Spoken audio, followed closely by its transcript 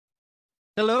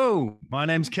Hello, my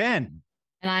name's Ken,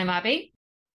 And I'm Abby.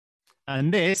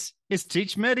 and this is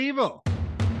Teach Medieval.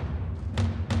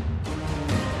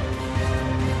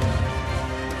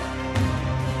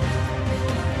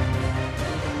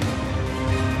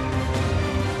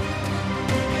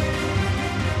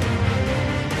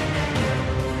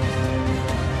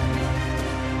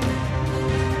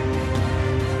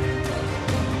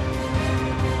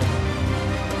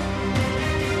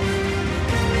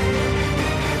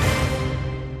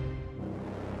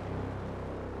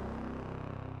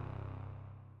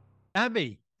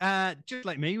 Abby, just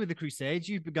like me with the Crusades,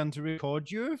 you've begun to record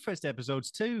your first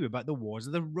episodes too about the Wars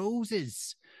of the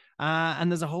Roses.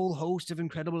 And there's a whole host of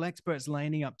incredible experts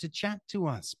lining up to chat to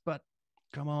us. But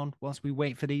come on, whilst we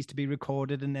wait for these to be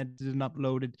recorded and edited and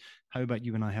uploaded, how about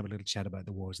you and I have a little chat about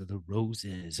the Wars of the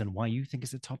Roses and why you think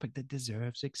it's a topic that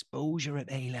deserves exposure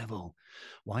at A level?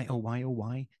 Why, oh,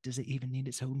 why does it even need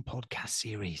its own podcast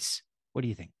series? What do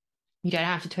you think? You don't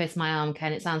have to twist my arm,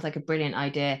 Ken. It sounds like a brilliant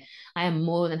idea. I am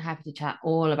more than happy to chat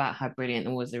all about how brilliant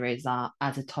the Wars of the Roses are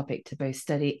as a topic to both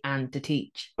study and to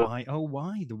teach. Why, oh,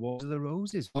 why? The Wars of the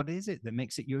Roses. What is it that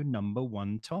makes it your number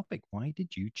one topic? Why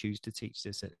did you choose to teach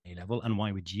this at A level? And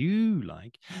why would you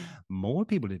like more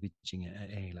people to be teaching it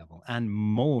at A level and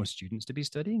more students to be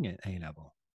studying at A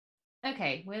level?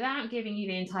 Okay, without giving you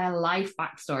the entire life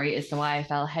backstory as to why I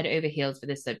fell head over heels for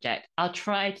this subject, I'll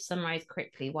try to summarize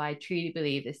quickly why I truly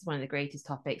believe this is one of the greatest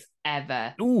topics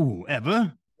ever. Oh,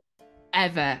 ever?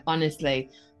 Ever,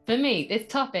 honestly. For me,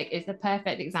 this topic is the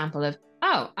perfect example of,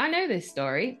 oh, I know this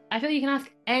story. I feel you can ask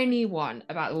anyone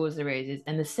about the Wars of the Roses,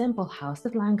 and the simple House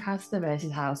of Lancaster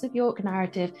versus House of York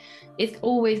narrative is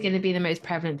always going to be the most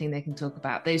prevalent thing they can talk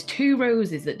about. Those two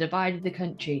roses that divided the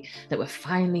country that were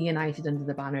finally united under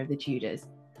the banner of the Tudors.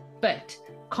 But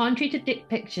contrary to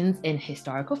depictions in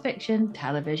historical fiction,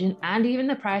 television, and even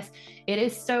the press, it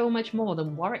is so much more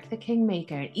than Warwick the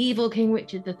Kingmaker and evil King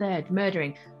Richard III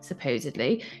murdering,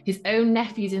 supposedly, his own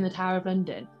nephews in the Tower of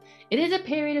London. It is a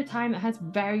period of time that has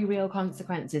very real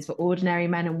consequences for ordinary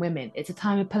men and women. It's a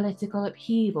time of political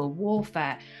upheaval,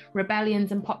 warfare,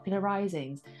 rebellions, and popular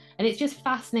risings. And it's just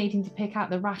fascinating to pick out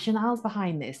the rationales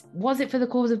behind this. Was it for the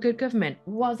cause of good government?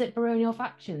 Was it baronial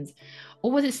factions?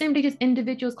 Or was it simply just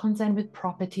individuals concerned with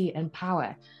property and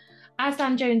power? As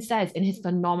Dan Jones says in his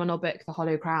phenomenal book, The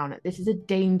Hollow Crown, this is a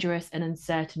dangerous and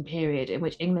uncertain period in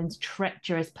which England's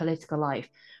treacherous political life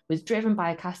was driven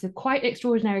by a cast of quite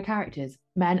extraordinary characters,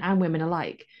 men and women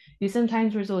alike, who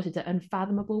sometimes resorted to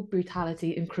unfathomable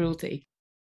brutality and cruelty.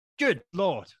 Good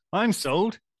Lord, I'm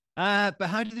sold. But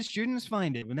how do the students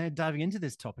find it when they're diving into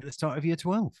this topic at the start of year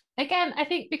 12? Again, I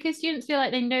think because students feel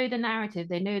like they know the narrative,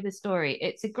 they know the story,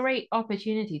 it's a great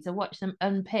opportunity to watch them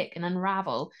unpick and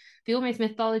unravel the almost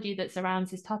mythology that surrounds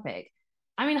this topic.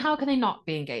 I mean, how can they not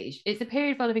be engaged? It's a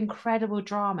period full of incredible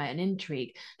drama and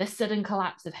intrigue. The sudden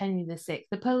collapse of Henry VI,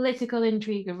 the political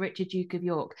intrigue of Richard, Duke of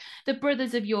York, the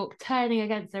brothers of York turning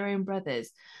against their own brothers,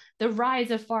 the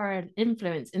rise of foreign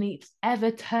influence in each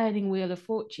ever turning wheel of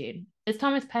fortune. As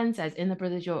Thomas Penn says in The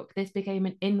Brothers York, this became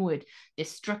an inward,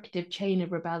 destructive chain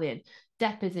of rebellion,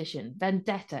 deposition,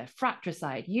 vendetta,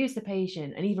 fratricide,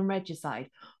 usurpation, and even regicide,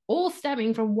 all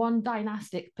stemming from one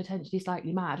dynastic, potentially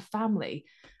slightly mad family.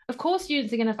 Of course,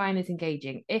 students are going to find this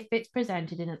engaging if it's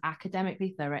presented in an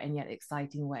academically thorough and yet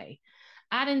exciting way.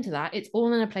 Add into that, it's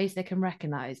all in a place they can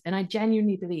recognize, and I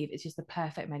genuinely believe it's just the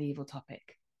perfect medieval topic.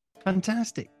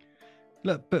 Fantastic.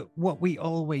 Look, but what we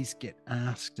always get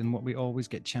asked and what we always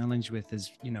get challenged with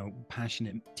as,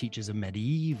 passionate teachers of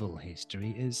medieval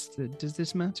history is that, does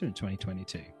this matter in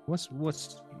 2022? What's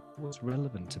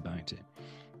relevant about it?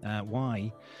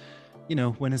 Why,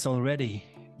 when it's already,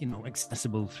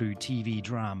 accessible through TV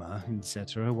drama,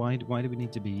 etc., why do we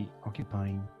need to be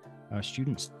occupying our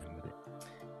students' time with it?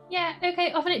 Yeah,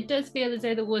 okay. Often it does feel as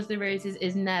though The Wars of the Roses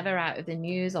is never out of the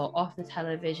news or off the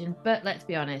television, but let's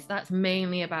be honest, that's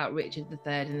mainly about Richard III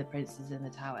and the Princes in the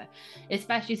Tower,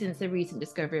 especially since the recent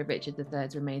discovery of Richard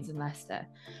III's remains in Leicester.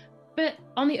 But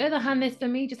on the other hand, this for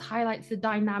me just highlights the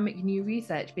dynamic new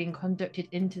research being conducted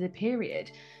into the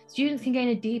period. Students can gain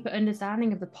a deeper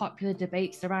understanding of the popular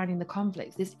debates surrounding the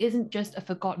conflicts. This isn't just a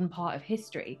forgotten part of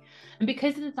history. And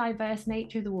because of the diverse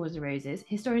nature of the Wars of Roses,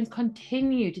 historians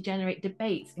continue to generate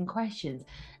debates and questions.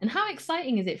 And how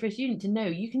exciting is it for a student to know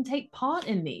you can take part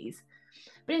in these?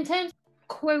 But in terms of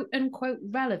quote unquote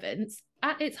relevance,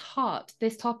 at its heart,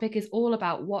 this topic is all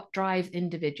about what drives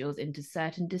individuals into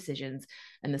certain decisions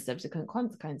and the subsequent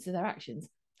consequences of their actions.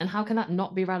 And how can that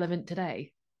not be relevant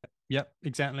today? Yep,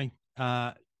 exactly.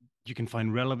 You can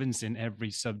find relevance in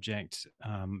every subject,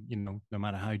 no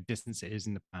matter how distant it is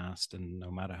in the past and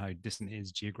no matter how distant it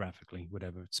is geographically,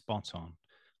 whatever, it's spot on.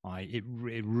 It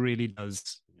really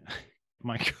does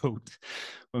my coat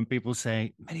when people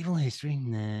say medieval history.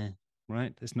 Nah,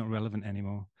 right? It's not relevant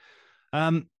anymore.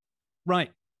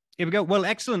 Right. Here we go. Well,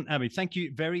 excellent, Abby. Thank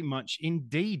you very much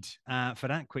indeed for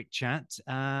that quick chat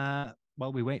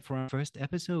while we wait for our first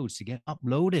episodes to get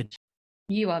uploaded.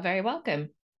 You are very welcome.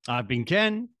 I've been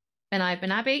Ken. And I've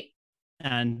been Abby.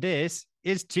 And this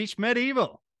is Teach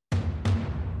Medieval.